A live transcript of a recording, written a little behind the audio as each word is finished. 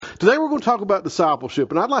Today we're going to talk about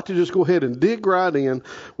discipleship, and I'd like to just go ahead and dig right in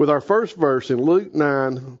with our first verse in Luke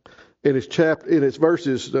 9 in its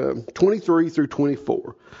verses 23 through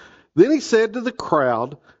 24. Then he said to the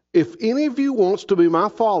crowd, "If any of you wants to be my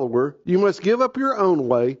follower, you must give up your own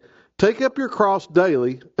way, take up your cross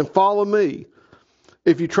daily, and follow me.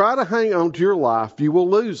 If you try to hang on to your life, you will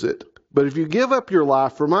lose it. But if you give up your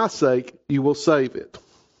life for my sake, you will save it."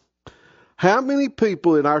 How many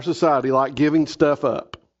people in our society like giving stuff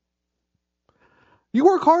up? You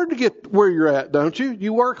work hard to get where you're at, don't you?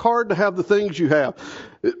 You work hard to have the things you have.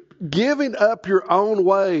 Giving up your own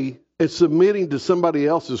way and submitting to somebody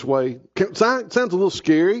else's way sounds a little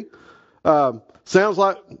scary. Sounds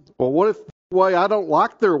like, well, what if the way I don't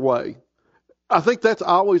like their way? I think that's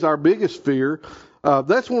always our biggest fear.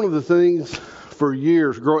 That's one of the things for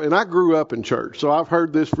years, and I grew up in church, so I've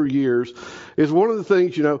heard this for years, is one of the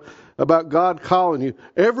things, about God calling you.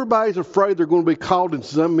 Everybody's afraid they're going to be called into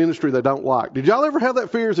some ministry they don't like. Did y'all ever have that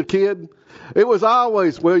fear as a kid? It was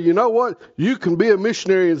always, well, you know what? You can be a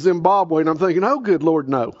missionary in Zimbabwe. And I'm thinking, oh, good Lord,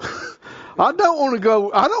 no. I don't want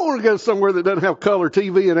to go somewhere that doesn't have color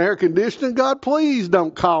TV and air conditioning. God, please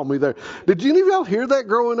don't call me there. Did any of y'all hear that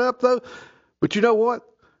growing up, though? But you know what?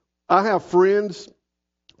 I have friends,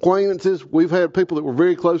 acquaintances. We've had people that were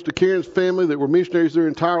very close to Karen's family that were missionaries their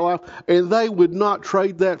entire life, and they would not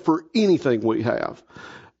trade that for anything we have.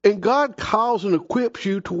 And God calls and equips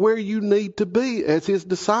you to where you need to be as his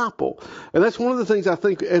disciple. And that's one of the things I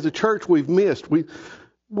think as a church we've missed.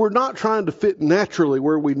 We're not trying to fit naturally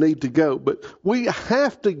where we need to go, but we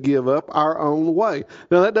have to give up our own way.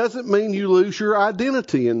 Now, that doesn't mean you lose your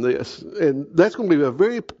identity in this. And that's going to be a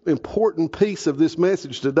very important piece of this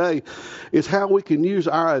message today, is how we can use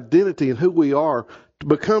our identity and who we are to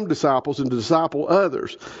become disciples and to disciple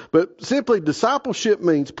others. But simply, discipleship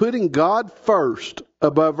means putting God first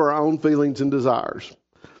above our own feelings and desires.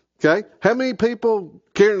 Okay? How many people,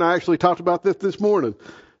 Karen and I actually talked about this morning.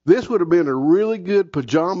 This would have been a really good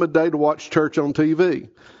pajama day to watch church on TV.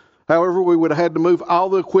 However, we would have had to move all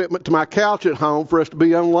the equipment to my couch at home for us to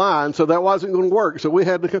be online, so that wasn't going to work. So we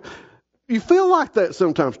had to come. You feel like that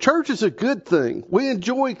sometimes. Church is a good thing. We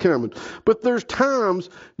enjoy coming. But there's times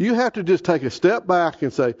you have to just take a step back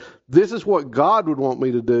and say, this is what God would want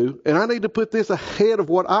me to do, and I need to put this ahead of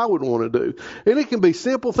what I would want to do. And it can be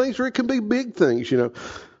simple things or it can be big things,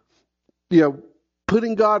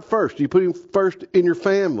 Putting God first. You put him first in your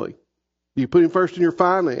family. You put him first in your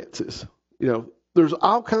finances. There's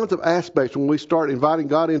all kinds of aspects when we start inviting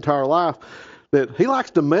God into our life that he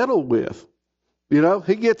likes to meddle with.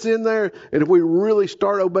 He gets in there, and if we really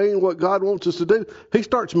start obeying what God wants us to do, he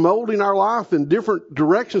starts molding our life in different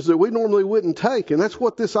directions that we normally wouldn't take. And that's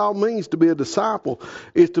what this all means to be a disciple,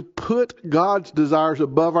 is to put God's desires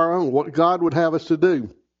above our own, what God would have us to do.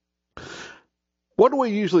 What do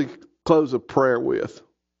we usually close a prayer with?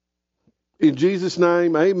 In Jesus'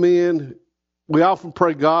 name, amen. We often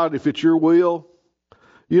pray, God, if it's your will.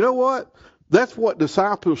 You know what? That's what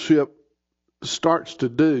discipleship starts to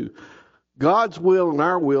do. God's will and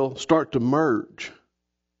our will start to merge.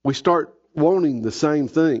 We start wanting the same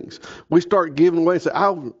things. We start giving away and say,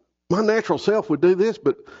 my natural self would do this,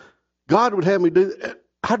 but God would have me do that.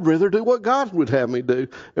 I'd rather do what God would have me do.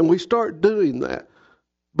 And we start doing that.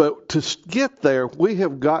 But to get there, we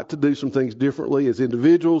have got to do some things differently as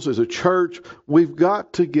individuals, as a church. We've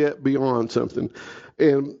got to get beyond something.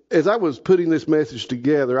 And as I was putting this message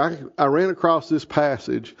together, I ran across this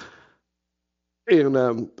passage,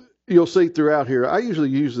 and you'll see throughout here, I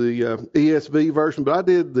usually use the ESV version, but I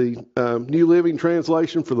did the New Living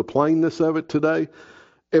Translation for the plainness of it today.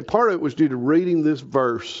 And part of it was due to reading this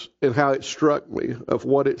verse and how it struck me of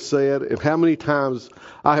what it said and how many times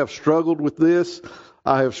I have struggled with this.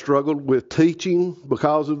 I have struggled with teaching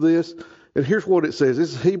because of this. And here's what it says.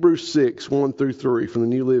 This is Hebrews 6, 1-3 from the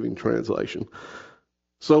New Living Translation.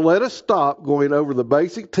 So let us stop going over the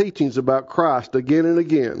basic teachings about Christ again and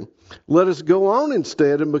again. Let us go on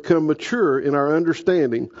instead and become mature in our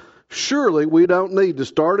understanding. Surely we don't need to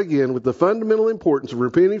start again with the fundamental importance of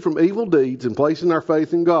repenting from evil deeds and placing our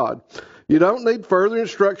faith in God. You don't need further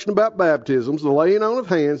instruction about baptisms, the laying on of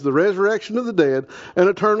hands, the resurrection of the dead, and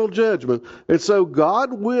eternal judgment. And so,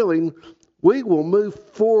 God willing, we will move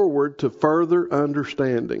forward to further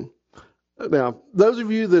understanding. Now, those of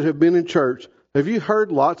you that have been in church, have you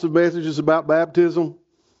heard lots of messages about baptism?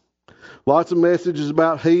 Lots of messages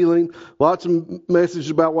about healing. Lots of messages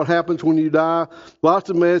about what happens when you die. Lots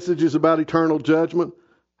of messages about eternal judgment.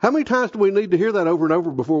 How many times do we need to hear that over and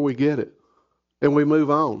over before we get it and we move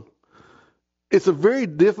on? It's a very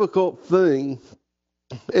difficult thing.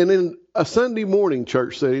 And in a Sunday morning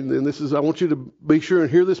church setting, and I want you to be sure and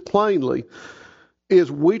hear this plainly,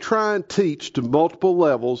 is we try and teach to multiple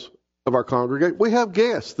levels of our congregation. We have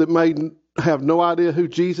guests that may have no idea who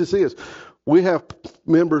Jesus is. We have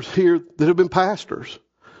members here that have been pastors.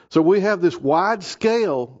 So we have this wide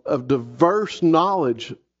scale of diverse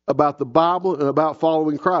knowledge about the Bible and about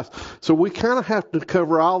following Christ. So we kind of have to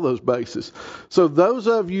cover all those bases. So those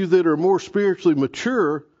of you that are more spiritually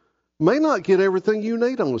mature may not get everything you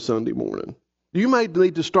need on a Sunday morning. You may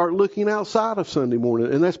need to start looking outside of Sunday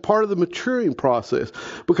morning, and that's part of the maturing process,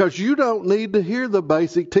 because you don't need to hear the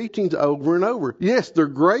basic teachings over and over. Yes, they're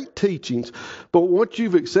great teachings, but once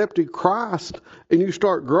you've accepted Christ and you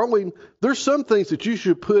start growing, there's some things that you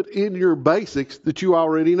should put in your basics that you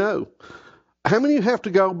already know. How many of you have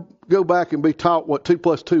to go back and be taught what 2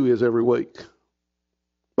 plus 2 is every week?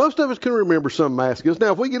 Most of us can remember some math skills.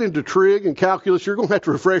 Now, if we get into trig and calculus, you're going to have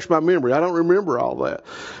to refresh my memory. I don't remember all that.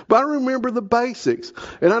 But I remember the basics.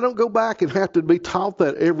 And I don't go back and have to be taught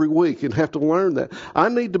that every week and have to learn that. I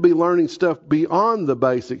need to be learning stuff beyond the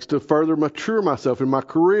basics to further mature myself in my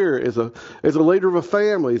career as a leader of a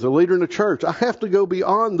family, as a leader in a church. I have to go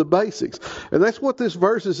beyond the basics. And that's what this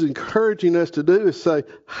verse is encouraging us to do, is say,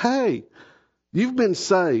 hey, you've been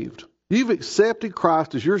saved. You've accepted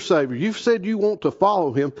Christ as your Savior. You've said you want to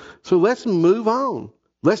follow Him. So let's move on.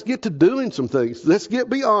 Let's get to doing some things. Let's get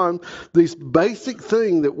beyond this basic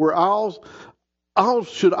thing that we're all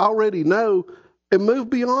should already know, and move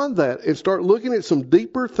beyond that and start looking at some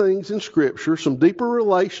deeper things in Scripture, some deeper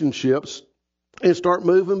relationships, and start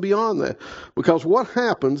moving beyond that. Because what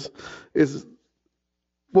happens is,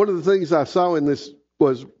 one of the things I saw in this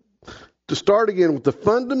was to start again with the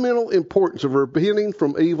fundamental importance of repenting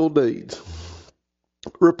from evil deeds.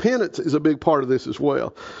 Repentance is a big part of this as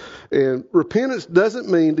well. And repentance doesn't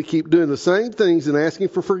mean to keep doing the same things and asking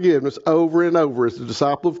for forgiveness over and over. As a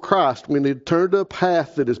disciple of Christ, we need to turn to a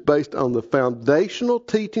path that is based on the foundational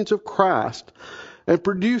teachings of Christ and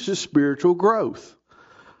produces spiritual growth.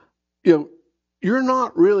 You know, you're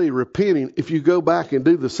not really repenting if you go back and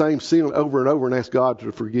do the same sin over and over and ask God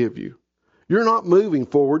to forgive you. You're not moving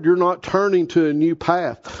forward. You're not turning to a new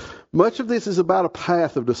path. Much of this is about a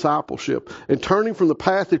path of discipleship and turning from the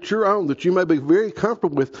path that you're on, that you may be very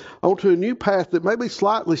comfortable with, onto a new path that may be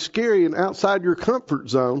slightly scary and outside your comfort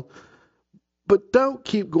zone. But don't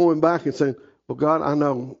keep going back and saying, well, God, I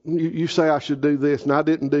know you say I should do this, and I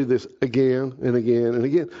didn't do this, again and again and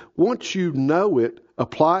again. Once you know it,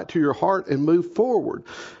 apply it to your heart and move forward.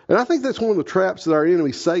 And I think that's one of the traps that our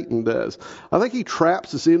enemy Satan does. I think he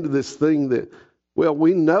traps us into this thing that, well,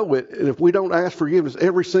 we know it, and if we don't ask forgiveness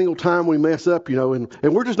every single time we mess up, and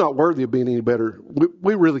we're just not worthy of being any better,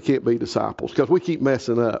 we really can't be disciples because we keep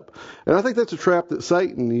messing up. And I think that's a trap that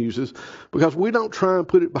Satan uses, because we don't try and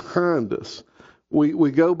put it behind us.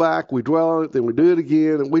 We go back, we dwell on it, then we do it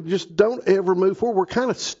again, and we just don't ever move forward. We're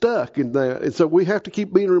kind of stuck in that. And so we have to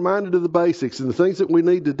keep being reminded of the basics and the things that we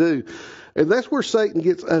need to do. And that's where Satan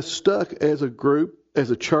gets us stuck as a group,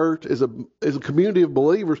 as a church, as a community of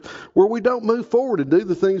believers, where we don't move forward and do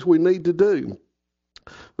the things we need to do.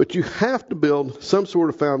 But you have to build some sort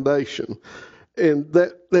of foundation. And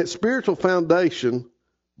that spiritual foundation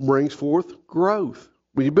brings forth growth.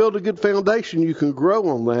 When you build a good foundation, you can grow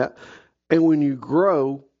on that. And when you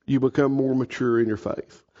grow, you become more mature in your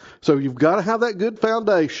faith. So you've got to have that good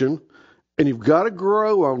foundation, and you've got to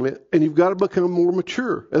grow on it, and you've got to become more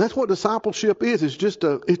mature. And that's what discipleship is. It's just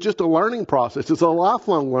a learning process. It's a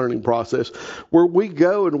lifelong learning process where we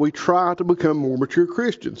go and we try to become more mature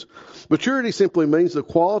Christians. Maturity simply means the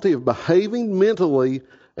quality of behaving mentally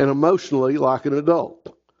and emotionally like an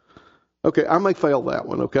adult. Okay, I may fail that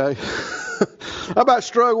one, okay? I might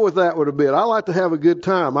struggle with that one a bit. I like to have a good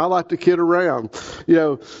time. I like to kid around.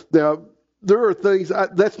 Now, there are things,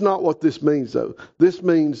 that's not what this means, though. This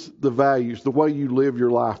means the values, the way you live your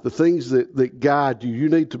life, the things that guide you. You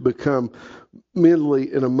need to become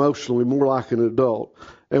mentally and emotionally more like an adult.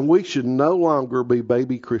 And we should no longer be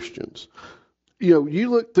baby Christians. You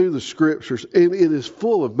look through the Scriptures, and it is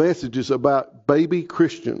full of messages about baby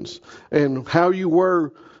Christians and how you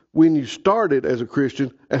were when you started as a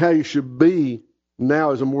Christian and how you should be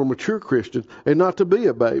now as a more mature Christian, and not to be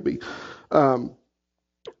a baby. 1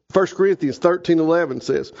 Corinthians 13:11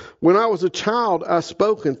 says, when I was a child, I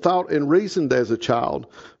spoke and thought and reasoned as a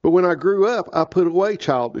child. But when I grew up, I put away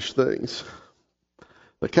childish things.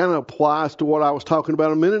 That kind of applies to what I was talking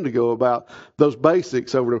about a minute ago about those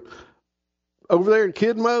basics. Over there in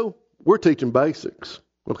Kidmo, we're teaching basics.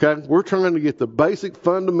 Okay? We're trying to get the basic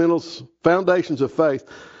fundamentals, foundations of faith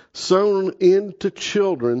sown into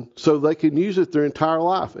children so they can use it their entire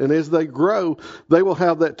life. And as they grow, they will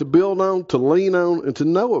have that to build on, to lean on, and to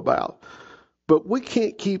know about. But we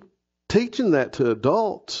can't keep teaching that to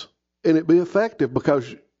adults. and it be effective,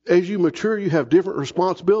 because as you mature, you have different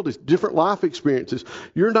responsibilities, different life experiences.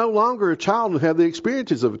 You're no longer a child and have the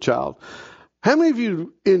experiences of a child. How many of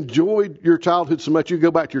you enjoyed your childhood so much you'd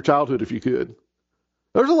go back to your childhood if you could?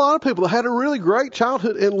 There's a lot of people that had a really great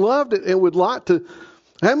childhood and loved it and would like to.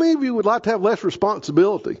 How many of you would like to have less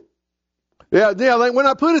responsibility? Yeah. When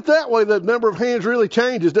I put it that way, the number of hands really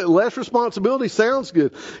changes. That less responsibility sounds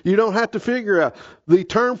good. You don't have to figure out. The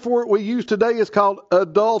term for it we use today is called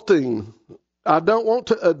adulting. I don't want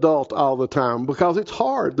to adult all the time because it's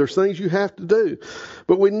hard. There's things you have to do.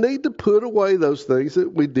 But we need to put away those things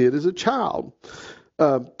that we did as a child.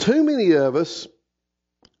 Too many of us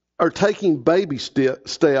are taking baby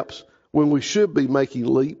steps when we should be making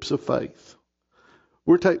leaps of faith.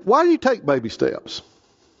 Why do you take baby steps?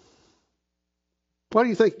 Why do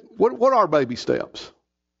you think? What are baby steps?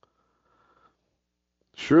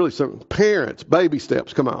 Surely some parents, baby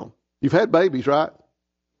steps. Come on, you've had babies, right?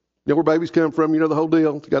 You know where babies come from. You know the whole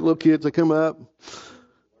deal. You got little kids that come up.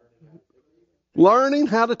 Learning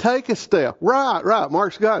how to take a step. Right.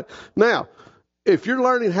 Mark's got it. Now, if you're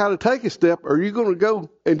learning how to take a step, are you going to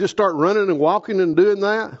go and just start running and walking and doing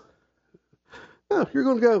that? No, you're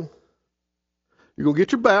going to go. You're going to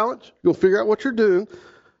get your balance. You're going to figure out what you're doing.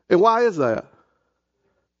 And why is that?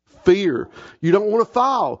 Fear. You don't want to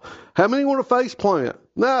fall. How many want to face plant?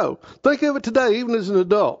 No. Think of it today, even as an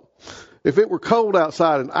adult. If it were cold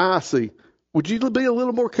outside and icy, would you be a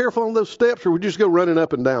little more careful on those steps, or would you just go running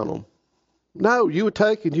up and down them? No, you would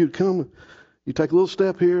take and you'd come. You take a little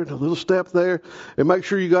step here and a little step there, and make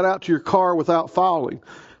sure you got out to your car without falling.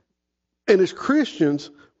 And as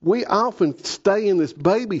Christians, we often stay in this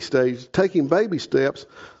baby stage, taking baby steps,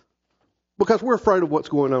 because we're afraid of what's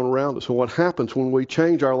going on around us and what happens when we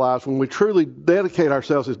change our lives, when we truly dedicate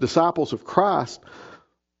ourselves as disciples of Christ.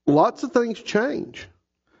 Lots of things change.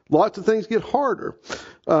 Lots of things get harder.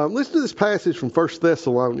 Listen to this passage from 1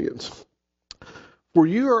 Thessalonians. For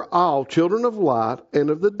you are all children of light and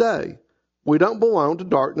of the day. We don't belong to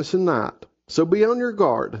darkness and night. So be on your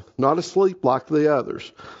guard, not asleep like the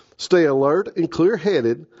others. Stay alert and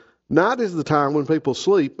clear-headed. Night is the time when people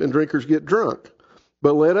sleep and drinkers get drunk.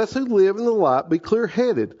 But let us who live in the light be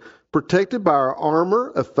clear-headed, protected by our armor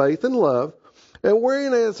of faith and love, and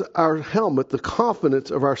wearing as our helmet the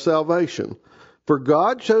confidence of our salvation. For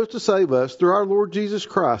God chose to save us through our Lord Jesus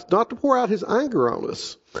Christ, not to pour out his anger on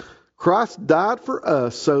us. Christ died for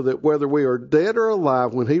us so that whether we are dead or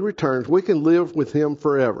alive, when he returns, we can live with him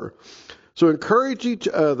forever. So encourage each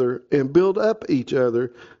other and build up each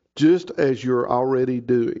other just as you're already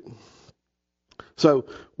doing. So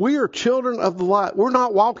we are children of the light. We're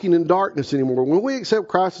not walking in darkness anymore. When we accept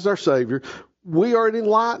Christ as our Savior, we are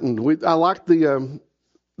enlightened. I like the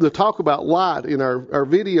talk about light in our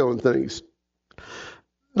video and things.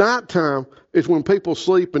 Nighttime is when people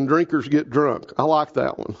sleep and drinkers get drunk. I like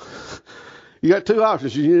that one. You got two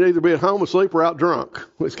options. You can either be at home asleep or out drunk.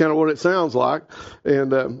 It's kind of what it sounds like.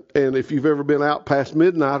 And if you've ever been out past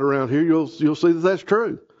midnight around here, you'll see that that's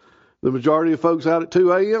true. The majority of folks out at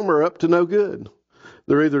 2 a.m. are up to no good.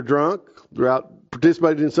 They're either drunk, they're out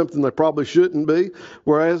participating in something they probably shouldn't be,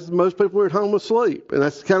 whereas most people are at home asleep. And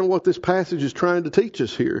that's kind of what this passage is trying to teach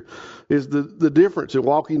us here, is the difference in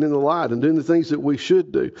walking in the light and doing the things that we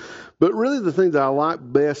should do. But really the thing that I like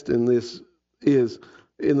best in this is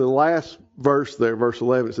in the last verse there, verse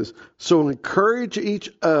 11, it says, so encourage each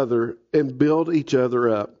other and build each other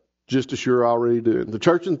up, just as you're already doing. The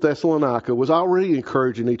church in Thessalonica was already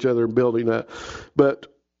encouraging each other and building up. But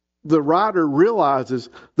the writer realizes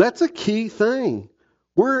that's a key thing.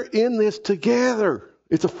 We're in this together.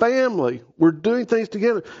 It's a family. We're doing things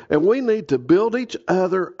together. And we need to build each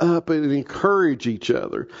other up and encourage each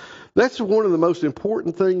other. That's one of the most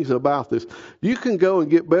important things about this. You can go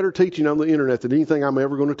and get better teaching on the internet than anything I'm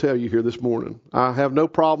ever going to tell you here this morning. I have no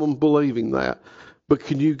problem believing that. But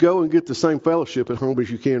can you go and get the same fellowship at home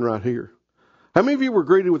as you can right here? How many of you were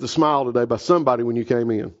greeted with a smile today by somebody when you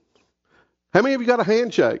came in? How many of you got a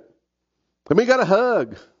handshake? How many got a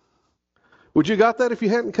hug? Would you got that if you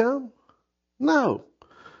hadn't come? No.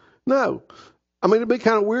 I mean, it'd be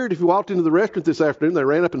kind of weird if you walked into the restaurant this afternoon, they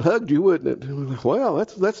ran up and hugged you, wouldn't it? Well,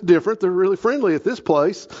 that's different. They're really friendly at this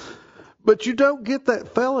place. But you don't get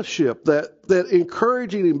that fellowship, that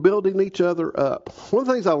encouraging and building each other up. One of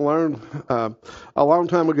the things I learned a long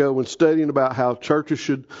time ago when studying about how churches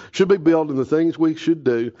should be built and the things we should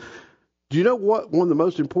do, do you know what one of the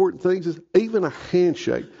most important things is? Even a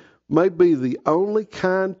handshake may be the only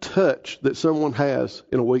kind touch that someone has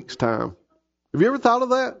in a week's time. Have you ever thought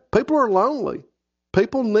of that? People are lonely.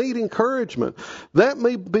 People need encouragement. That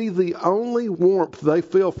may be the only warmth they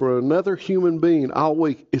feel for another human being all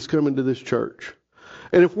week is coming to this church.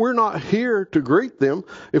 And if we're not here to greet them,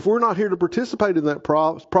 if we're not here to participate in that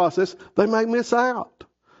process, they may miss out.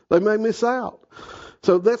 They may miss out.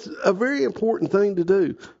 So that's a very important thing to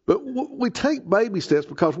do. But we take baby steps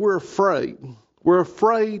because we're afraid. We're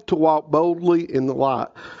afraid to walk boldly in the light.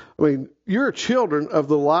 I mean, you're children of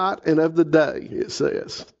the light and of the day, it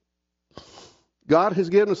says. God has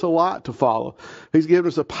given us a light to follow. He's given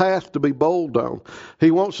us a path to be bold on.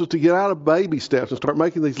 He wants us to get out of baby steps and start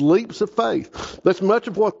making these leaps of faith. That's much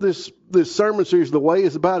of what this sermon series, The Way,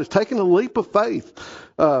 is about, is taking a leap of faith.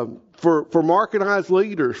 For Mark and I's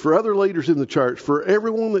leaders, for other leaders in the church, for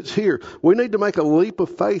everyone that's here, we need to make a leap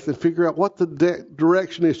of faith and figure out what the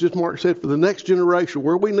direction is, just Mark said, for the next generation,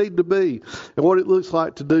 where we need to be and what it looks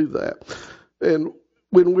like to do that. And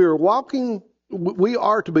when we are walking, we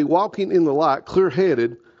are to be walking in the light,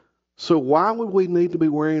 clear-headed, so why would we need to be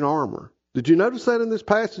wearing armor? Did you notice that in this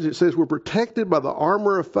passage? It says we're protected by the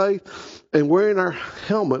armor of faith and wearing our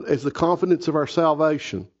helmet as the confidence of our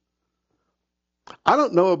salvation. I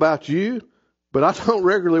don't know about you, but I don't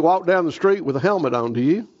regularly walk down the street with a helmet on, do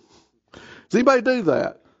you? Does anybody do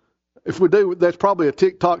that? If we do, that's probably a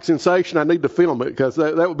TikTok sensation. I need to film it because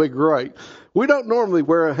that would be great. We don't normally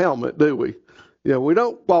wear a helmet, do we? Yeah, we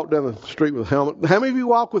don't walk down the street with a helmet. How many of you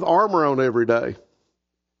walk with armor on every day?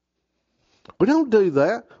 We don't do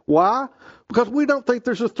that. Why? Because we don't think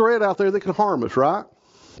there's a threat out there that can harm us, right?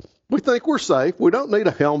 We think we're safe. We don't need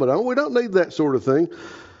a helmet on. We don't need that sort of thing.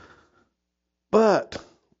 But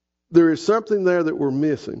there is something there that we're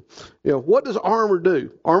missing. You know, what does armor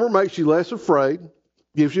do? Armor makes you less afraid,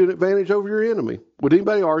 gives you an advantage over your enemy. Would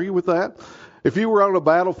anybody argue with that? If you were on a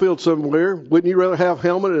battlefield somewhere, wouldn't you rather have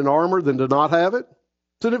helmet and armor than to not have it?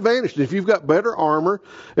 It's an advantage. If you've got better armor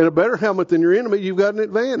and a better helmet than your enemy, you've got an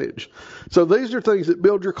advantage. So these are things that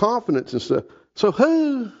build your confidence and stuff. So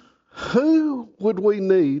who would we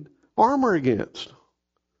need armor against?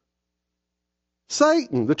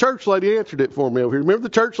 Satan. The church lady answered it for me over here. Remember the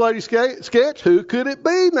church lady sketch? Who could it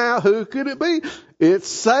be now? Who could it be? It's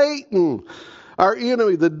Satan. Our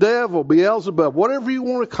enemy, the devil, Beelzebub, whatever you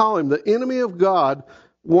want to call him, the enemy of God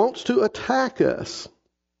wants to attack us.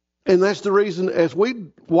 And that's the reason as we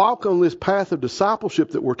walk on this path of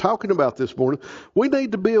discipleship that we're talking about this morning, we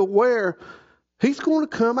need to be aware he's going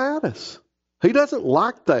to come at us. He doesn't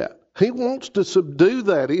like that. He wants to subdue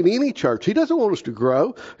that in any church. He doesn't want us to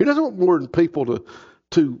grow. He doesn't want more people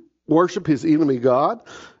to worship his enemy God.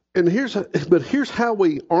 And here's how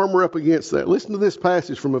we armor up against that. Listen to this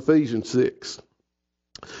passage from Ephesians 6.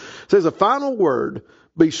 It says, a final word,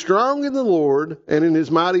 be strong in the Lord and in his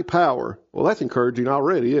mighty power. Well, that's encouraging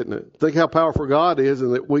already, isn't it? Think how powerful God is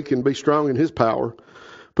and that we can be strong in his power.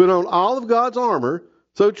 Put on all of God's armor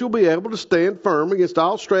so that you'll be able to stand firm against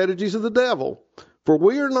all strategies of the devil. For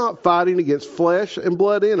we are not fighting against flesh and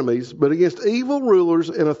blood enemies, but against evil rulers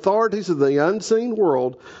and authorities of the unseen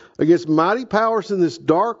world, against mighty powers in this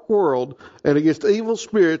dark world, and against evil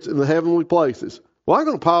spirits in the heavenly places. Well, I'm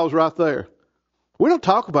going to pause right there. We don't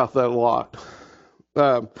talk about that a lot.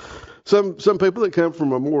 Some people that come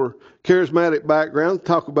from a more charismatic background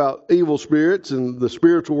talk about evil spirits and the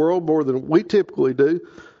spiritual world more than we typically do.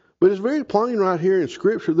 But it's very plain right here in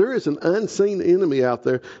Scripture. There is an unseen enemy out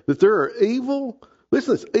there, that there are evil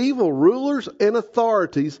rulers and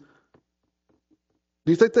authorities.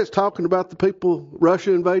 Do you think that's talking about the people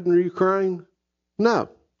Russia invading Ukraine? No.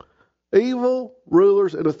 Evil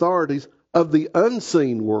rulers and authorities of the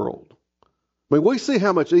unseen world. I mean, we see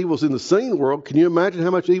how much evil's in the seen world. Can you imagine how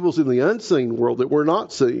much evil's in the unseen world that we're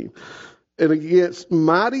not seeing? And against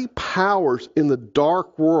mighty powers in the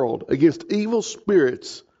dark world, against evil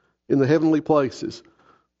spirits in the heavenly places.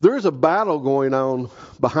 There is a battle going on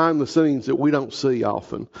behind the scenes that we don't see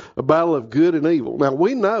often. A battle of good and evil. Now,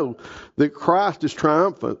 we know that Christ is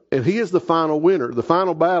triumphant and he is the final winner. The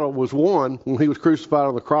final battle was won when he was crucified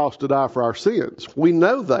on the cross to die for our sins. We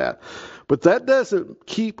know that. But that doesn't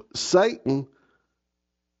keep Satan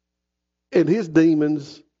and his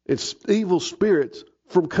demons and evil spirits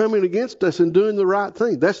from coming against us and doing the right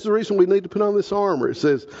thing. That's the reason we need to put on this armor. It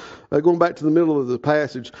says, going back to the middle of the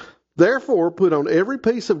passage, therefore put on every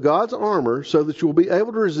piece of God's armor so that you will be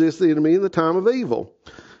able to resist the enemy in the time of evil.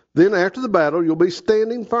 Then after the battle, you'll be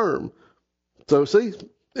standing firm. So see,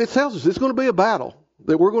 it tells us it's going to be a battle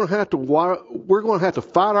that we're going to have to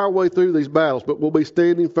fight our way through these battles, but we'll be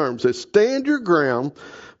standing firm. It says, stand your ground,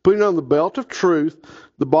 putting on the belt of truth,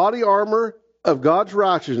 the body armor of God's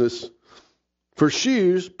righteousness. For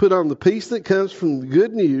shoes, put on the peace that comes from the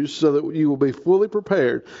good news so that you will be fully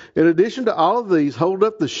prepared. In addition to all of these, hold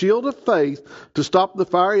up the shield of faith to stop the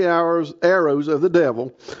fiery arrows of the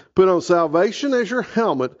devil. Put on salvation as your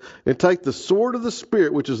helmet and take the sword of the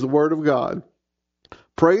Spirit, which is the word of God.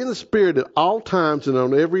 Pray in the Spirit at all times and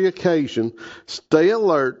on every occasion. Stay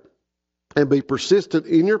alert and be persistent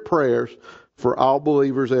in your prayers for all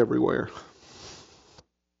believers everywhere.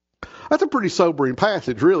 That's a pretty sobering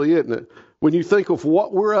passage, really, isn't it? When you think of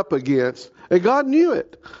what we're up against. And God knew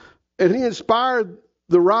it. And He inspired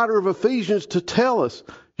the writer of Ephesians to tell us,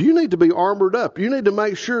 you need to be armored up. You need to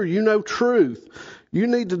make sure you know truth. You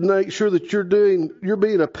need to make sure that you're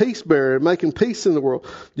being a peace bearer and making peace in the world.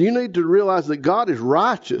 You need to realize that God is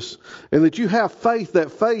righteous and that you have faith.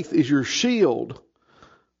 That faith is your shield.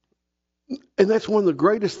 And that's one of the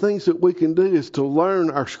greatest things that we can do is to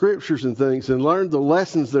learn our scriptures and things and learn the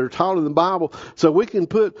lessons that are taught in the Bible so we can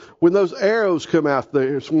put, when those arrows come out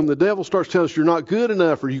there, so when the devil starts telling us you're not good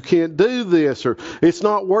enough or you can't do this or it's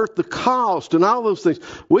not worth the cost and all those things,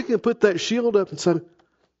 we can put that shield up and say,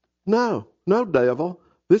 no, devil.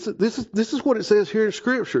 This is what it says here in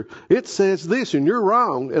Scripture. It says this, and you're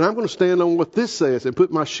wrong, and I'm going to stand on what this says and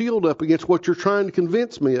put my shield up against what you're trying to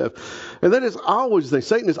convince me of. And that is always the thing.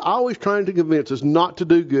 Satan is always trying to convince us not to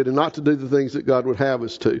do good and not to do the things that God would have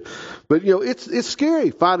us to. But, it's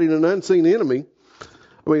scary fighting an unseen enemy.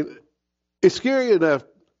 I mean, it's scary enough.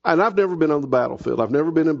 And I've never been on the battlefield. I've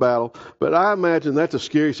never been in battle. But I imagine that's a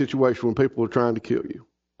scary situation when people are trying to kill you.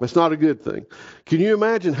 That's not a good thing. Can you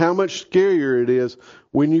imagine how much scarier it is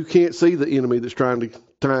when you can't see the enemy that's trying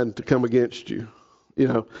to come against you?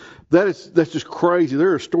 That's just crazy.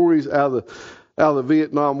 There are stories out of the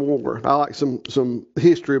Vietnam War. I like some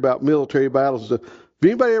history about military battles. Have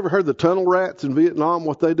anybody ever heard the tunnel rats in Vietnam?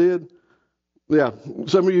 What they did? Yeah,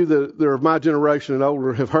 some of you that are of my generation and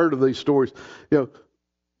older have heard of these stories. The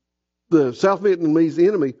South Vietnamese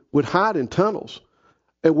enemy would hide in tunnels,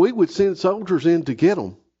 and we would send soldiers in to get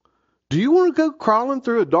them. Do you want to go crawling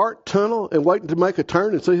through a dark tunnel and waiting to make a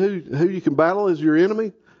turn and see who you can battle as your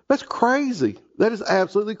enemy? That's crazy. That is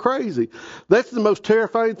absolutely crazy. That's the most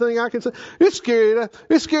terrifying thing I can say. It's scary enough.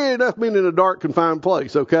 It's scary enough being in a dark, confined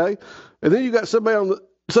place, okay? And then you got somebody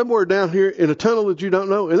somewhere down here in a tunnel that you don't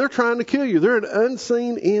know, and they're trying to kill you. They're an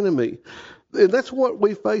unseen enemy. And that's what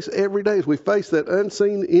we face every day is we face that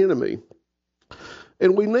unseen enemy.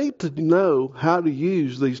 And we need to know how to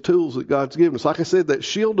use these tools that God's given us. Like I said, that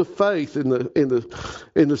shield of faith in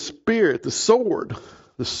the Spirit, the sword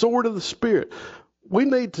of the Spirit. We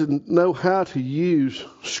need to know how to use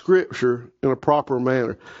Scripture in a proper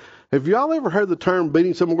manner. Have y'all ever heard the term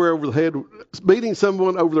beating someone over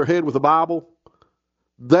their head with a Bible?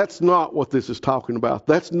 That's not what this is talking about.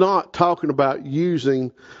 That's not talking about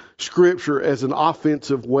using Scripture as an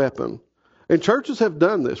offensive weapon. And churches have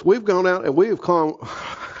done this. We've gone out and we have caused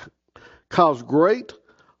great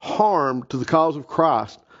harm to the cause of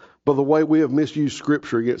Christ by the way we have misused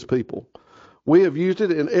Scripture against people. We have used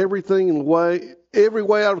it in every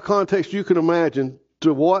way out of context you can imagine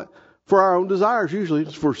to what? For our own desires, usually.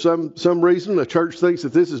 It's for some reason a church thinks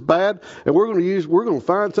that this is bad, and we're going to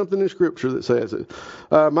find something in Scripture that says it.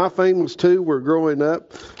 My famous two were growing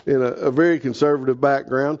up in a very conservative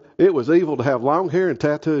background. It was evil to have long hair and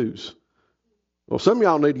tattoos. Well, some of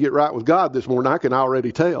y'all need to get right with God this morning. I can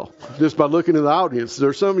already tell just by looking in the audience.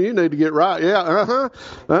 There's some of you need to get right. Yeah,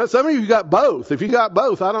 some of you got both. If you got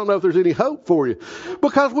both, I don't know if there's any hope for you.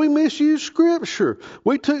 Because we misuse Scripture.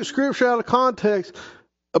 We took Scripture out of context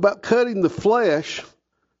about cutting the flesh,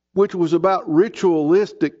 which was about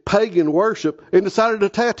ritualistic pagan worship, and decided a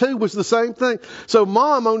tattoo was the same thing. So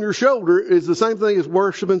mom on your shoulder is the same thing as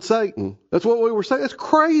worshiping Satan. That's what we were saying. It's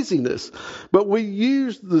craziness. But we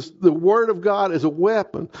use the Word of God as a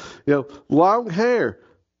weapon. Long hair.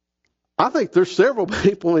 I think there's several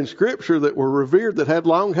people in Scripture that were revered that had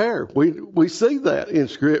long hair. We see that in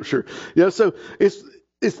Scripture. So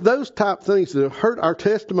it's those type things that hurt our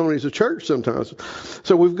testimony as a church sometimes.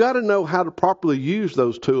 So we've got to know how to properly use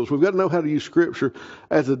those tools. We've got to know how to use Scripture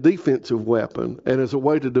as a defensive weapon and as a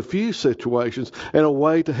way to diffuse situations and a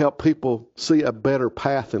way to help people see a better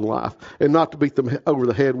path in life and not to beat them over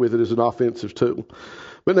the head with it as an offensive tool.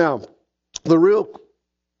 But now, the real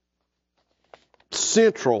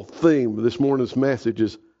central theme of this morning's message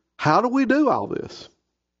is, how do we do all this?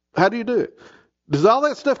 How do you do it? Does all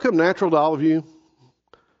that stuff come natural to all of you?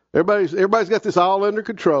 Everybody's got this all under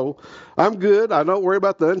control. I'm good. I don't worry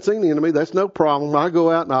about the unseen enemy. That's no problem. I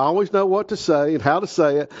go out and I always know what to say and how to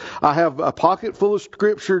say it. I have a pocket full of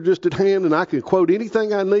Scripture just at hand, and I can quote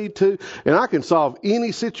anything I need to, and I can solve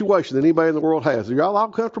any situation that anybody in the world has. Are y'all all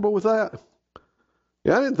comfortable with that?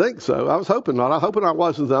 Yeah, I didn't think so. I was hoping not. I'm hoping I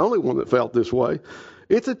wasn't the only one that felt this way.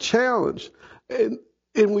 It's a challenge. And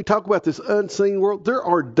we talk about this unseen world. There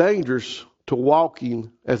are dangers to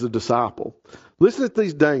walking as a disciple. Listen at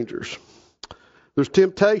these dangers. There's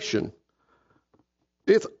temptation.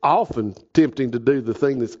 it's often tempting to do the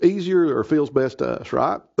thing that's easier or feels best to us,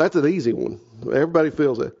 right? That's an easy one. Everybody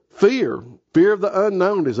feels that. Fear of the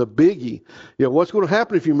unknown is a biggie. What's going to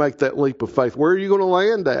happen if you make that leap of faith? Where are you going to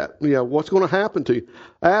land at? What's going to happen to you?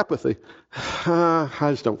 Apathy. I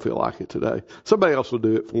just don't feel like it today. Somebody else will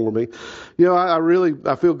do it for me.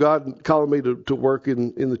 I feel God calling me to work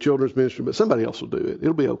in the children's ministry, but somebody else will do it.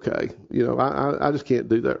 It'll be okay. I just can't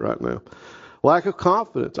do that right now. Lack of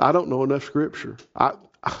confidence. I don't know enough scripture.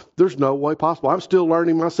 There's no way possible. I'm still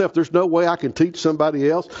learning myself. There's no way I can teach somebody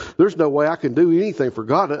else. There's no way I can do anything for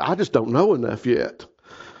God. I just don't know enough yet.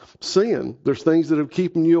 Sin. There's things that are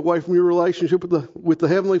keeping you away from your relationship with the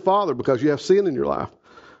Heavenly Father because you have sin in your life.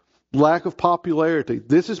 Lack of popularity.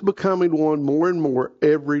 This is becoming one more and more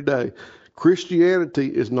every day. Christianity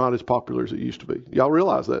is not as popular as it used to be. Y'all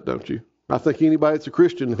realize that, don't you? I think anybody that's a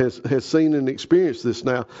Christian has seen and experienced this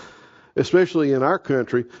now, especially in our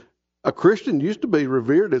country. A Christian used to be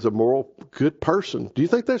revered as a moral, good person. Do you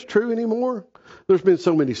think that's true anymore? There's been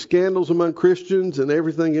so many scandals among Christians and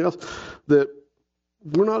everything else that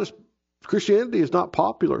Christianity is not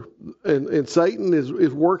popular. And Satan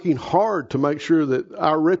is working hard to make sure that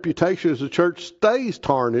our reputation as a church stays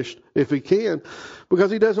tarnished, if he can, because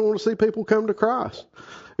he doesn't want to see people come to Christ.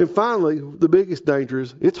 And finally, the biggest danger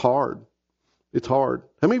is it's hard. It's hard.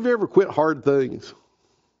 How many of you ever quit hard things?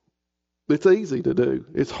 It's easy to do.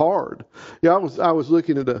 It's hard. I was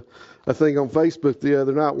looking at a thing on Facebook the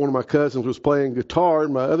other night. One of my cousins was playing guitar,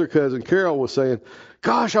 and my other cousin Carol was saying,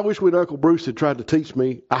 "Gosh, I wish Uncle Bruce had tried to teach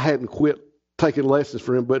me. I hadn't quit taking lessons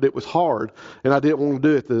for him, but it was hard, and I didn't want to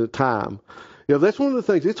do it at the time." That's one of the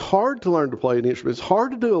things. It's hard to learn to play an instrument. It's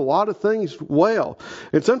hard to do a lot of things well.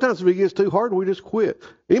 And sometimes if it gets too hard, we just quit.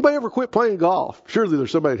 Anybody ever quit playing golf? Surely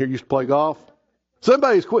there's somebody here who used to play golf.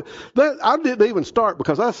 Somebody's quit. I didn't even start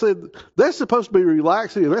because I said, that's supposed to be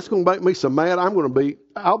relaxing and that's going to make me so mad.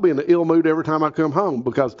 I'll be in an ill mood every time I come home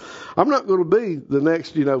because I'm not going to be the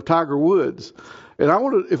next, Tiger Woods. And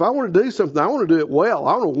if I want to do something, I want to do it well.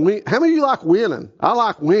 I want to win. How many of you like winning? I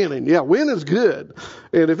like winning. Yeah, winning's good.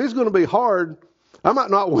 And if it's going to be hard, I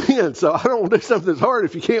might not win. So I don't want to do something that's hard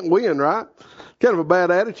if you can't win, right? Kind of a bad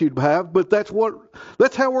attitude to have, but that's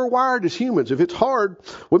how we're wired as humans. If it's hard,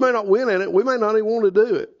 we may not win at it. We may not even want to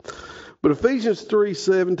do it. But Ephesians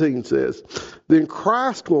 3:17 says, "Then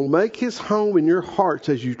Christ will make his home in your hearts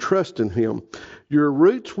as you trust in him. Your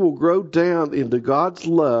roots will grow down into God's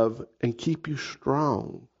love and keep you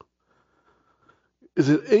strong." Is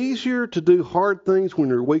it easier to do hard things when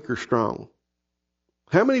you're weak or strong?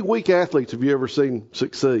 How many weak athletes have you ever seen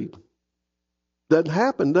succeed? Doesn't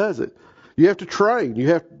happen, does it? You have to train.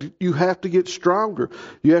 You have to get stronger.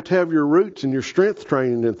 You have to have your roots and your strength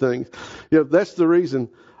training and things. That's the reason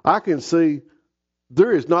I can see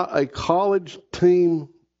there is not a college team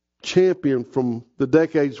champion from the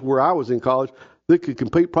decades where I was in college that could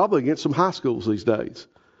compete probably against some high schools these days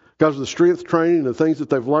because of the strength training and the things that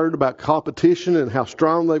they've learned about competition and how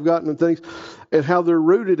strong they've gotten and things and how they're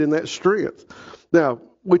rooted in that strength. Now,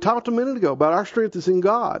 we talked a minute ago about our strength is in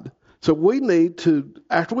God. So we need to,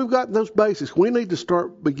 after we've gotten those basics, we need to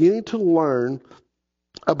start beginning to learn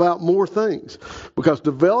about more things because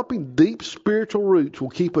developing deep spiritual roots will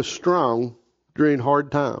keep us strong during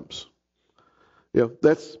hard times.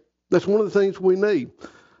 That's one of the things we need.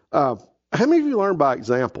 How many of you learn by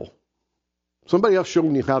example? Somebody else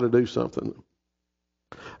showing you how to do something.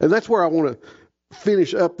 And that's where I want to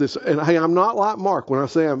finish up this. And hey, I'm not like Mark when I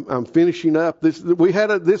say I'm finishing up this.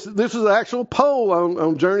 This is an actual poll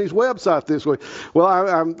on Journey's website this week. Well,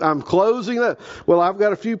 I'm closing up. Well, I've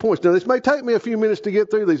got a few points. Now, this may take me a few minutes to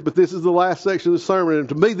get through these, but this is the last section of the sermon. And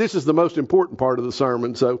to me, this is the most important part of the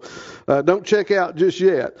sermon. So don't check out just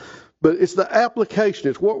yet. But it's the application.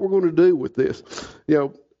 It's what we're going to do with this.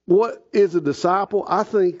 What is a disciple? I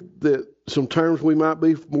think that some terms we might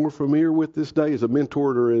be more familiar with this day is a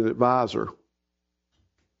mentor or an advisor.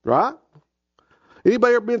 Right?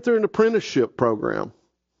 Anybody ever been through an apprenticeship program?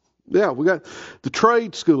 Yeah, we got the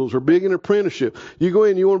trade schools are big in apprenticeship. You go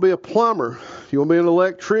in, you want to be a plumber, you want to be an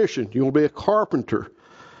electrician, you want to be a carpenter,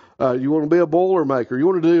 you want to be a boiler maker, you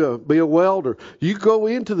want to be a welder. You go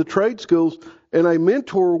into the trade schools, and a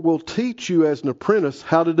mentor will teach you as an apprentice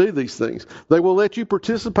how to do these things. They will let you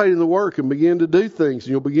participate in the work and begin to do things,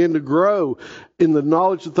 and you'll begin to grow in the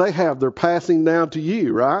knowledge that they have. They're passing down to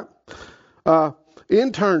you, right?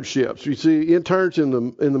 Internships. You see interns in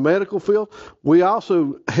the medical field. We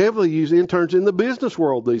also heavily use interns in the business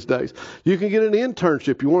world these days. You can get an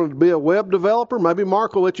internship. You want to be a web developer? Maybe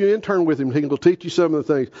Mark will let you intern with him. He will teach you some of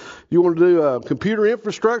the things. You want to do computer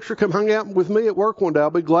infrastructure? Come hang out with me at work one day. I'll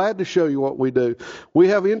be glad to show you what we do. We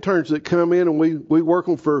have interns that come in and we work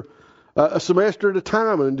them for a semester at a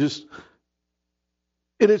time, and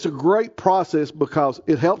it's a great process because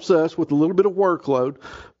it helps us with a little bit of workload,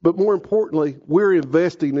 but more importantly, we're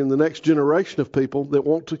investing in the next generation of people that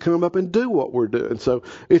want to come up and do what we're doing. So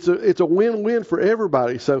it's a win-win for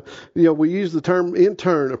everybody. So, we use the term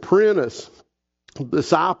intern, apprentice,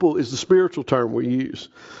 disciple is the spiritual term we use.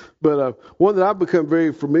 But one that I've become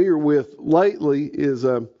very familiar with lately is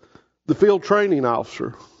the field training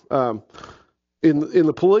officer. In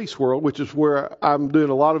the police world, which is where I'm doing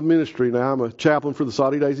a lot of ministry now. I'm a chaplain for the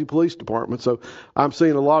Soddy Daisy Police Department, so I'm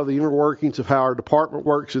seeing a lot of the inner workings of how our department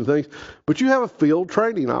works and things. But you have a field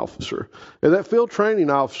training officer, and that field training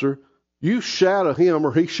officer, you shadow him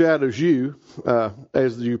or he shadows you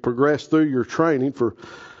as you progress through your training for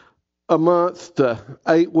a month to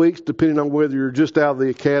 8 weeks, depending on whether you're just out of the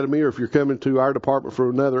academy or if you're coming to our department from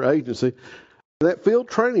another agency. That field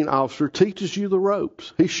training officer teaches you the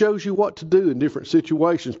ropes. He shows you what to do in different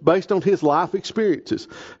situations based on his life experiences.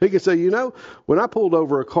 He can say, when I pulled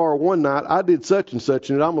over a car one night, I did such and such,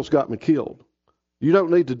 and it almost got me killed. You don't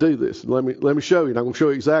need to do this. Let me show you. And I'm going to show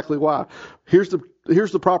you exactly why. Here's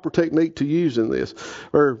the proper technique to use in this.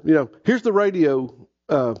 Or, here's the radio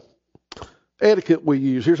etiquette we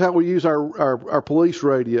use. Here's how we use our police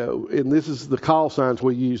radio, and this is the call signs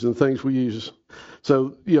we use and things we use.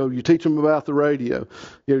 So, you teach them about the radio.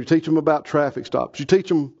 You teach them about traffic stops. You teach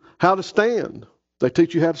them how to stand. They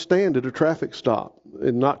teach you how to stand at a traffic stop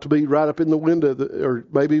and not to be right up in the window or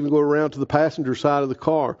maybe even go around to the passenger side of the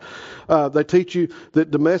car. They teach you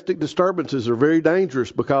that domestic disturbances are very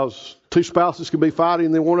dangerous because two spouses can be fighting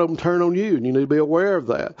and then one of them turn on you, and you need to be aware of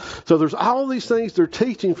that. So there's all these things they're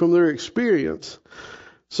teaching from their experience.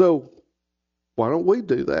 So why don't we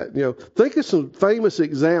do that? Think of some famous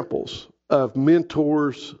examples of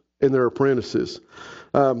mentors and their apprentices.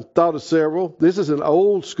 Thought of several. This is an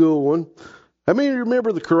old school one. How many of you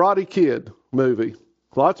remember the Karate Kid movie?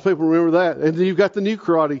 Lots of people remember that. And then you've got the new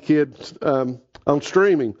Karate Kid on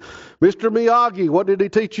streaming. Mr. Miyagi, what did he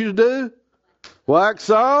teach you to do? Wax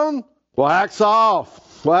on, wax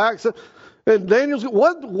off, wax. And Daniel's,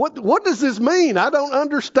 what does this mean? I don't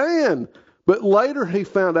understand. But later he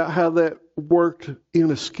found out how that worked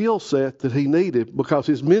in a skill set that he needed because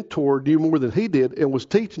his mentor knew more than he did and was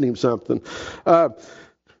teaching him something.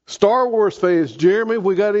 Star Wars fans, Jeremy,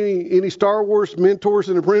 we got any Star Wars mentors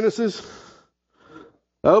and apprentices?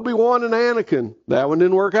 Obi-Wan and Anakin. That one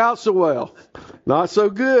didn't work out so well. Not so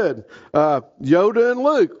good. Yoda and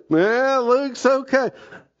Luke. Luke's okay.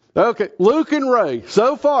 Okay, Luke and Ray.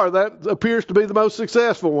 So far, that appears to be the most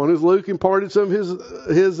successful one, as Luke imparted some of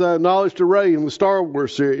his knowledge to Ray in the Star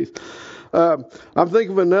Wars series. I'm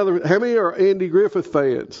thinking of another. How many are Andy Griffith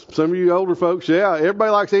fans? Some of you older folks, yeah,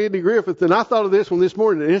 everybody likes Andy Griffith. And I thought of this one this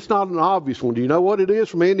morning, and it's not an obvious one. Do you know what it is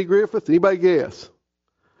from Andy Griffith? Anybody guess?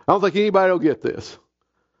 I don't think anybody will get this.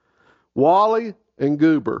 Wally and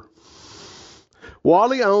Goober.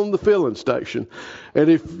 Wally owned the filling station, and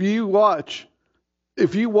if you watch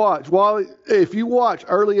early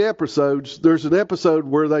episodes, there's an episode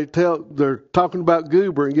where they're talking about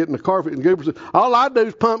Goober and getting the car fit, and Goober says, all I do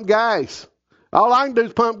is pump gas. All I can do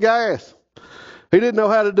is pump gas. He didn't know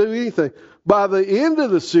how to do anything. By the end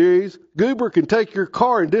of the series, Goober can take your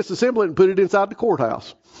car and disassemble it and put it inside the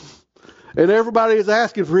courthouse. And everybody is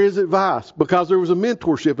asking for his advice because there was a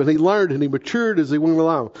mentorship, and he learned and he matured as he went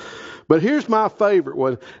along. But here's my favorite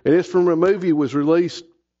one, and it's from a movie that was released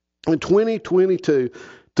in 2022.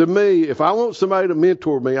 To me, if I want somebody to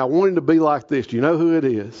mentor me, I want him to be like this. Do you know who it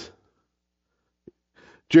is?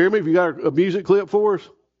 Jeremy, have you got a music clip for us?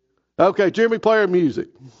 Okay, Jeremy, play our music.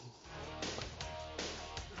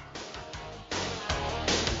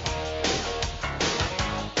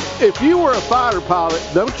 If you were a fighter pilot,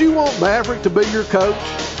 don't you want Maverick to be your coach?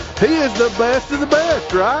 He is the best of the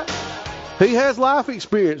best, right? He has life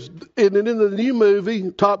experience. And in the new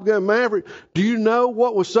movie, Top Gun Maverick, do you know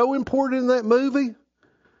what was so important in that movie?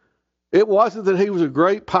 It wasn't that he was a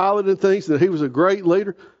great pilot and things, that he was a great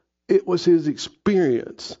leader. It was his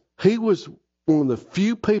experience. He was one of the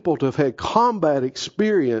few people to have had combat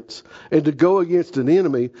experience and to go against an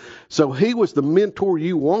enemy. So he was the mentor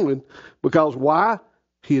you wanted because why?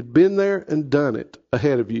 He had been there and done it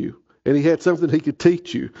ahead of you. And he had something he could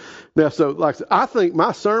teach you. Now, so like I think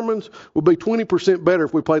my sermons would be 20% better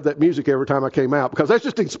if we played that music every time I came out, because that's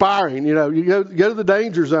just inspiring. You go to the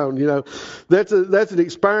danger zone. That's an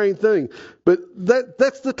inspiring thing. But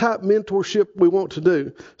that's the type of mentorship we want to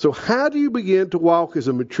do. So how do you begin to walk as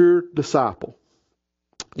a mature disciple?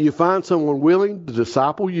 You find someone willing to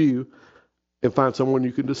disciple you, and find someone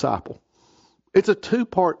you can disciple. It's a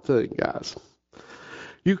two-part thing, guys.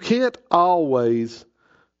 You can't always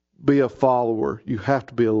be a follower, you have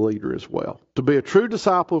to be a leader as well. To be a true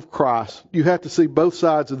disciple of Christ, you have to see both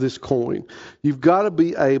sides of this coin. You've got to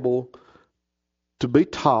be able to be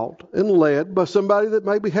taught and led by somebody that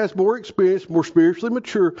maybe has more experience, more spiritually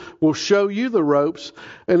mature, will show you the ropes.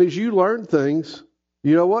 And as you learn things,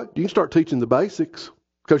 you know what? You can start teaching the basics.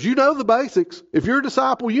 Because you know the basics. If you're a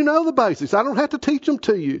disciple, you know the basics. I don't have to teach them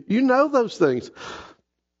to you. You know those things.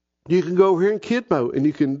 You can go over here in kid mode and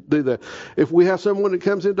you can do that. If we have someone that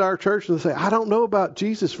comes into our church and they say, I don't know about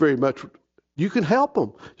Jesus very much, you can help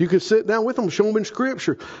them. You can sit down with them, show them in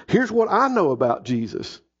Scripture. Here's what I know about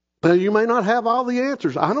Jesus. Now, you may not have all the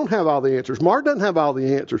answers. I don't have all the answers. Mark doesn't have all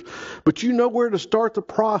the answers. But you know where to start the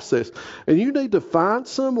process. And you need to find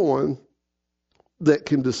someone that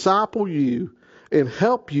can disciple you and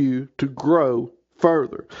help you to grow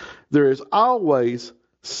further. There is always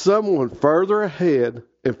someone further ahead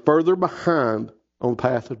and further behind on the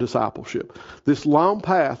path of discipleship. This long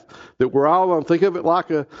path that we're all on, think of it like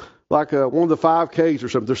one of the 5Ks or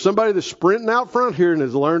something. There's somebody that's sprinting out front here and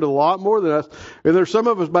has learned a lot more than us. And there's some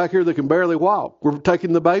of us back here that can barely walk. We're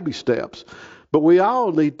taking the baby steps. But we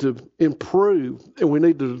all need to improve, and we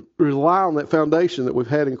need to rely on that foundation that we've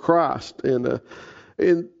had in Christ. And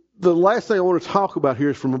the last thing I want to talk about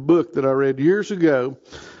here is from a book that I read years ago.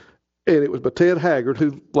 And it was by Ted Haggard,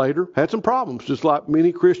 who later had some problems, just like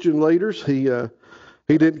many Christian leaders. He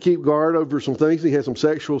didn't keep guard over some things. He had some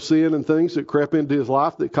sexual sin and things that crept into his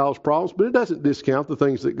life that caused problems. But it doesn't discount the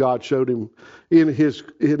things that God showed him in his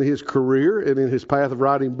career and in his path of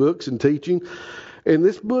writing books and teaching. And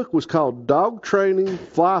this book was called Dog Training,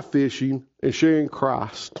 Fly Fishing, and Sharing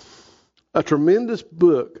Christ. A tremendous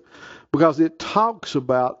book because it talks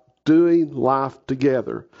about doing life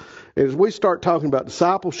together. And as we start talking about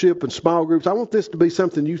discipleship and small groups, I want this to be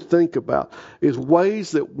something you think about, is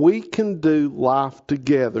ways that we can do life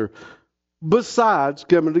together besides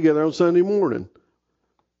coming together on Sunday morning.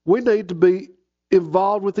 We need to be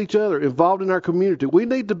involved with each other, involved in our community. We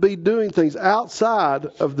need to be doing things outside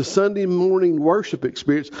of the Sunday morning worship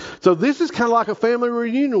experience. So this is kind of like a family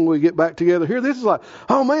reunion when we get back together here. This is like,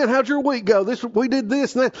 oh man, how'd your week go? We did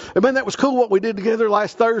this and that. And man, that was cool what we did together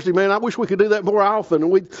last Thursday, man. I wish we could do that more often.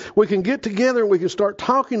 And we can get together and we can start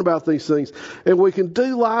talking about these things. And we can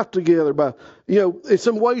do life together by, in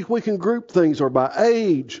some ways we can group things, or by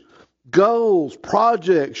age, goals,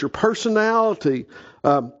 projects, your personality.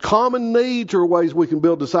 Common needs are ways we can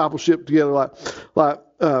build discipleship together, like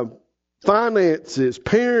finances,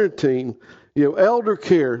 parenting, elder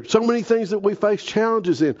care, so many things that we face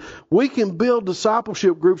challenges in. We can build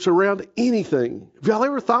discipleship groups around anything. Have y'all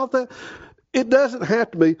ever thought that? It doesn't have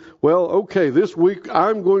to be, well, okay, this week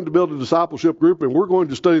I'm going to build a discipleship group and we're going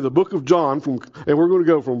to study the book of John and we're going to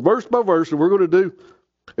go from verse by verse and we're going to do,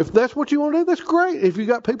 if that's what you want to do, that's great. If you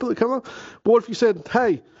got people that come up, but what if you said,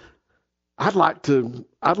 hey, I'd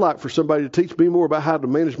like for somebody to teach me more about how to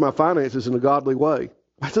manage my finances in a godly way.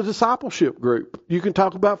 That's a discipleship group. You can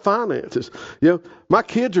talk about finances. My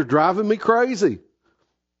kids are driving me crazy.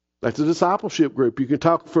 That's a discipleship group. You can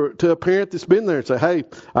talk to a parent that's been there and say, hey,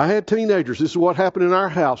 I had teenagers. This is what happened in our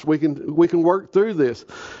house. We can work through this.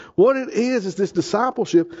 What it is this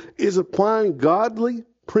discipleship is applying godly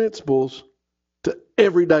principles to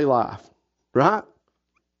everyday life, right?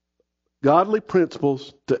 Godly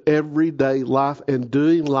principles to everyday life and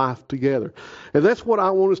doing life together. And that's what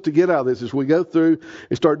I want us to get out of this as we go through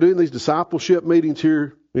and start doing these discipleship meetings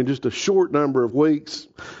here in just a short number of weeks.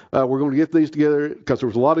 We're going to get these together because there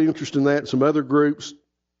was a lot of interest in that and some other groups.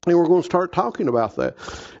 And we're going to start talking about that.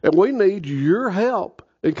 And we need your help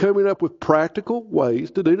in coming up with practical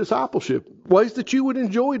ways to do discipleship, ways that you would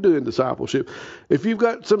enjoy doing discipleship. If you've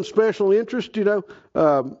got some special interest,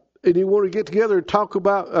 and you want to get together and talk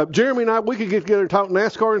about, Jeremy and I, we could get together and talk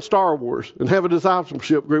NASCAR and Star Wars and have a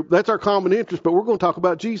discipleship group. That's our common interest, but we're going to talk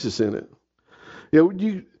about Jesus in it.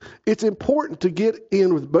 It's important to get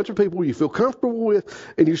in with a bunch of people you feel comfortable with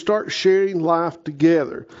and you start sharing life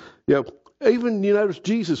together. Even you notice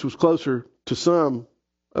Jesus was closer to some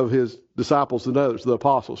of his disciples than others, the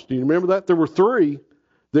apostles. Do you remember that? There were 3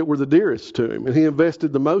 that were the dearest to him, and he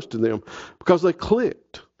invested the most in them because they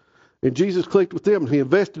clicked. And Jesus clicked with them, and he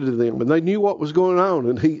invested in them, and they knew what was going on,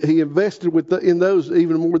 and he invested in those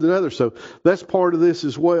even more than others. So that's part of this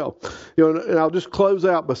as well. And I'll just close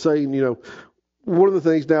out by saying, one of the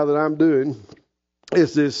things now that I'm doing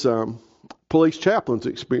is this police chaplain's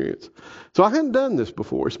experience. So I hadn't done this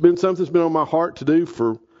before. It's been something that's been on my heart to do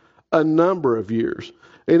for a number of years.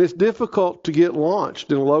 And it's difficult to get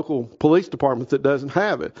launched in a local police department that doesn't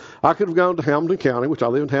have it. I could have gone to Hamilton County, which I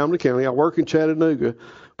live in Hamilton County. I work in Chattanooga.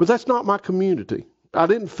 But that's not my community. I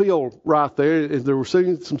didn't feel right there. There were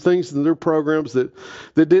some things in their programs that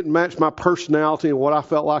didn't match my personality and what I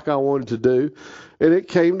felt like I wanted to do. And it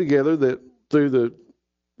came together that through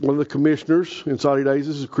one of the commissioners in Saudi days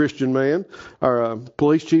is a Christian man, our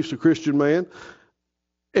police chief's a Christian man.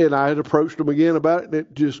 And I had approached him again about it, and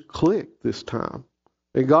it just clicked this time.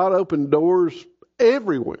 And God opened doors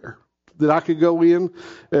everywhere that I could go in.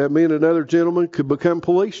 Me and another gentleman could become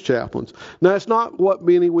police chaplains. Now, it's not what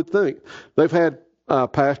many would think. They've had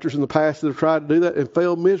pastors in the past that have tried to do that and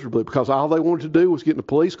failed miserably because all they wanted to do was get in a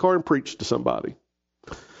police car and preach to somebody.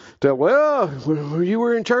 Tell, well, you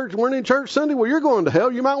were in church, weren't in church Sunday. Well, you're going to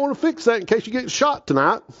hell. You might want to fix that in case you get shot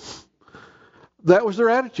tonight. That was their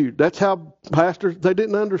attitude. That's how pastors, they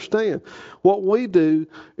didn't understand. What we do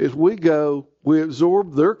is we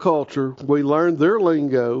absorb their culture, we learn their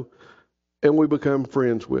lingo, and we become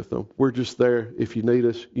friends with them. We're just there. If you need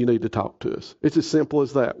us, you need to talk to us. It's as simple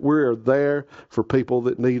as that. We're there for people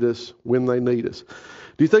that need us when they need us.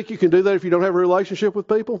 Do you think you can do that if you don't have a relationship with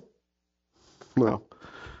people? No.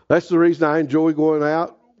 That's the reason I enjoy going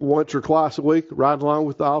out once or twice a week, riding along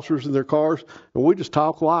with the officers in their cars, and we just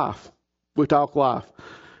talk life. We talk life.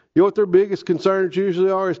 You know what their biggest concerns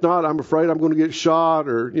usually are? It's not, I'm afraid I'm going to get shot,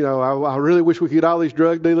 or, I really wish we could get all these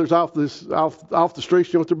drug dealers off the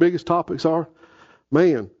streets. You know what their biggest topics are?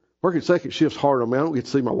 Man, working second shift's hard on me. I don't get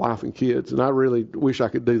to see my wife and kids, and I really wish I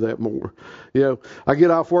could do that more. I get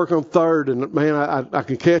off work on third, and man, I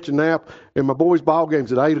can catch a nap, and my boys' ball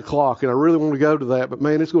game's at 8 o'clock, and I really want to go to that, but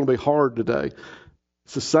man, it's going to be hard today.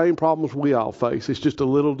 It's the same problems we all face. It's just a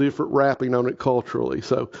little different wrapping on it culturally.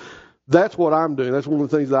 So that's what I'm doing. That's one of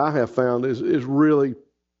the things that I have found is really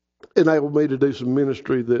enabled me to do some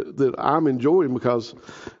ministry that I'm enjoying because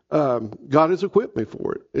God has equipped me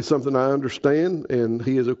for it. It's something I understand, and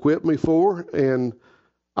He has equipped me for, and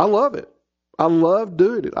I love it. I love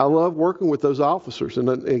doing it. I love working with those officers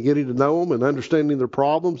and getting to know them and understanding their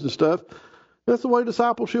problems and stuff. That's the way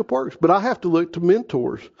discipleship works. But I have to look to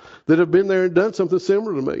mentors that have been there and done something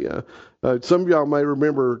similar to me. Some of y'all may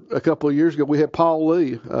remember a couple of years ago, we had Paul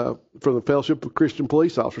Lee from the Fellowship of Christian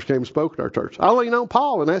Police Officers came and spoke at our church. I leaned on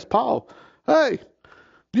Paul and asked Paul, hey,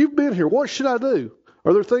 you've been here. What should I do?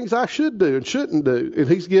 Are there things I should do and shouldn't do? And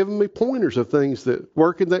he's given me pointers of things that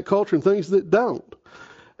work in that culture and things that don't.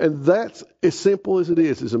 And that's as simple as it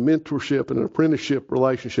is a mentorship and an apprenticeship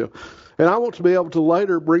relationship. And I want to be able to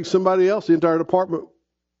later bring somebody else into our department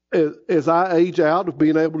as I age out of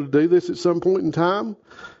being able to do this at some point in time.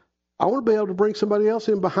 I want to be able to bring somebody else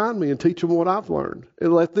in behind me and teach them what I've learned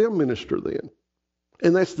and let them minister then.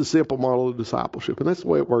 And that's the simple model of discipleship. And that's the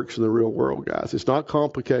way it works in the real world, guys. It's not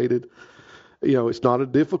complicated. It's not a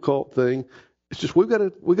difficult thing. It's just we've got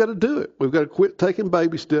to do it. We've got to quit taking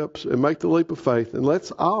baby steps and make the leap of faith. And let's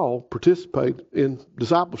all participate in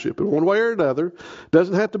discipleship in one way or another. It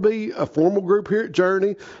doesn't have to be a formal group here at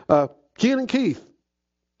Journey. Ken and Keith,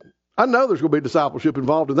 I know there's going to be discipleship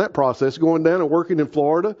involved in that process, going down and working in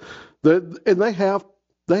Florida. And they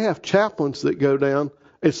have chaplains that go down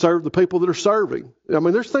and serve the people that are serving. I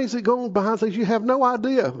mean, there's things that go on behind things you have no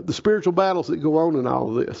idea, the spiritual battles that go on in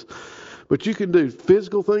all of this. But you can do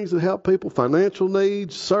physical things that help people, financial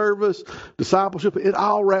needs, service, discipleship. It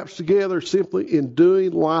all wraps together simply in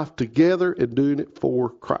doing life together and doing it for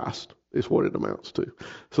Christ is what it amounts to.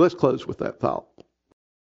 So let's close with that thought.